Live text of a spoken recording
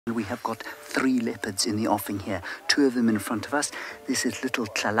We have got 3 leopards in the offing here, 2 of them in front of us. This is little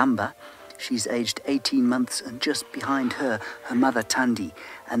Tlalamba. She's aged 18 months, and just behind her, her mother Thandi.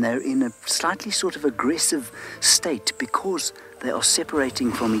 And they're in a slightly sort of aggressive state because they are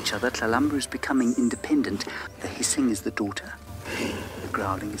separating from each other. Tlalamba is becoming independent. The hissing is the daughter, the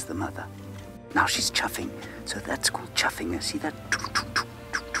growling is the mother. Now she's chuffing, so that's called chuffing. See that?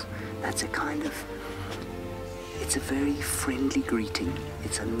 That's a kind of... It's a very friendly greeting.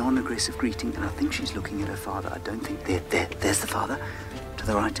 It's a non-aggressive greeting, and I think she's looking at her father. I don't think... There's the father, to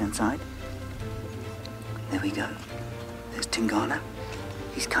the right-hand side. There we go. There's Tingana.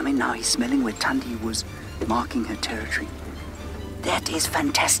 He's coming now. He's smelling where Thandi was marking her territory. That is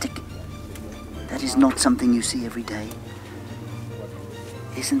fantastic. That is not something you see every day.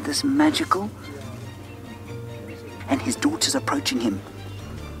 Isn't this magical? And his daughter's approaching him.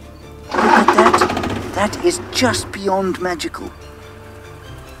 Look at that. That is just beyond magical.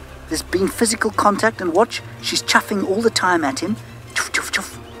 There's been physical contact, and watch, she's chuffing all the time at him. Chuff, chuff,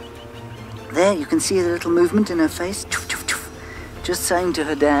 chuff. There, you can see the little movement in her face. Chuff, chuff, chuff. Just saying to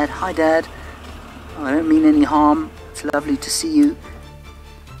her dad, "Hi, Dad. I don't mean any harm. It's lovely to see you."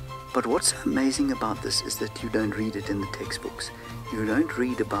 But what's amazing about this is that you don't read it in the textbooks. You don't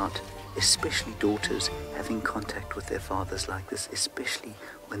read about, especially daughters, having contact with their fathers like this, especially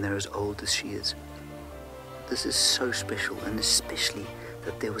when they're as old as she is. This is so special, and especially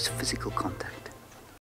that there was physical contact.